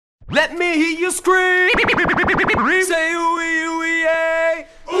Let me hear you scream. Say ooey ooey yay.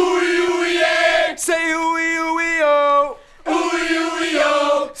 Ooey ooey yay. Say ooey ooey oh. Ooey ooey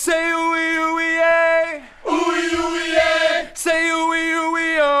oh. Say ooey ooey yay. Ooey ooey yay. Say ooey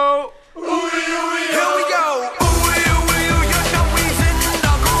ooey oh. Ooey ooey oh. Here we go. Ooey ooey oh, you know he's in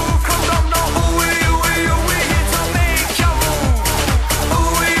the groove. 'Cause I'm the ooey ooey oh, we here to make you move.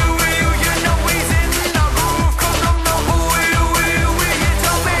 Ooey ooey oh, you know he's in the groove. 'Cause I'm the ooey ooey oh, we here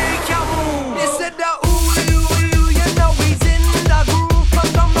to make you move. They said the ooey ooey oh, you know he's in the groove.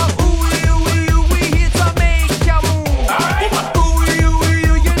 'Cause I'm the ooey ooey oh, we here to make you move. Ooey ooey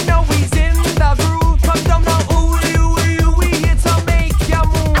oh, you know he's in the groove. 'Cause I'm the ooey ooey oh, we here to make you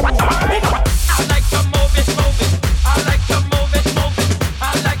move. I like to move it, move it. I like to move it, move it. I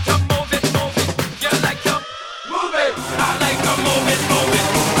like to move it, move it. You like to move it. I like to move it, move it.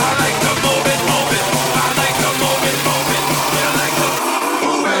 I like to move it, move it. I like to move it, move it. You like to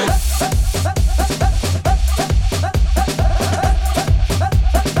move it.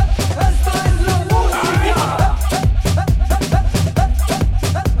 Esta es la música.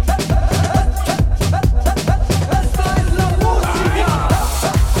 Esta es la música.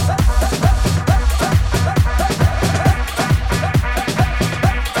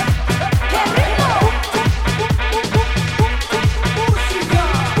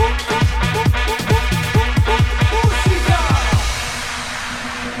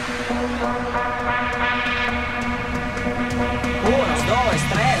 Uno, dos,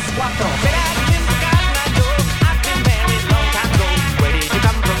 tres, cuatro. I've been married long time ago. Where did you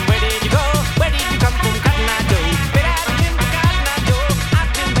come from? Where did you go? Where did you come from, Cotton Eye Joe?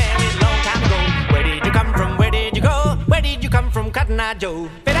 I've been married long time ago. Where did you come from? Where did you go? Where did you come from, Cotton Eye Joe?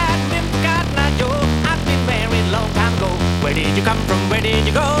 I've been married long time ago. Where did you come from? Where did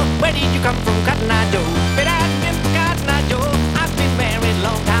you go? Where did you come from, Cotton Eye Joe? I've been married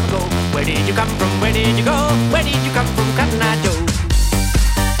long time ago. Where did you come from? Where did you go? Where did you come from, Cotton Eye Joe?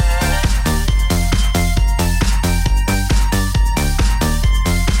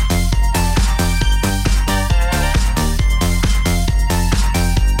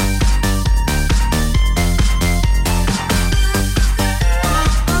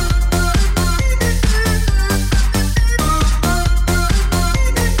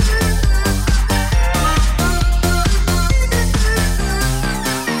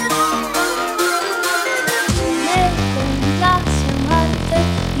 Me complace amarte,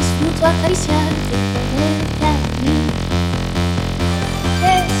 disfruto acariciarte,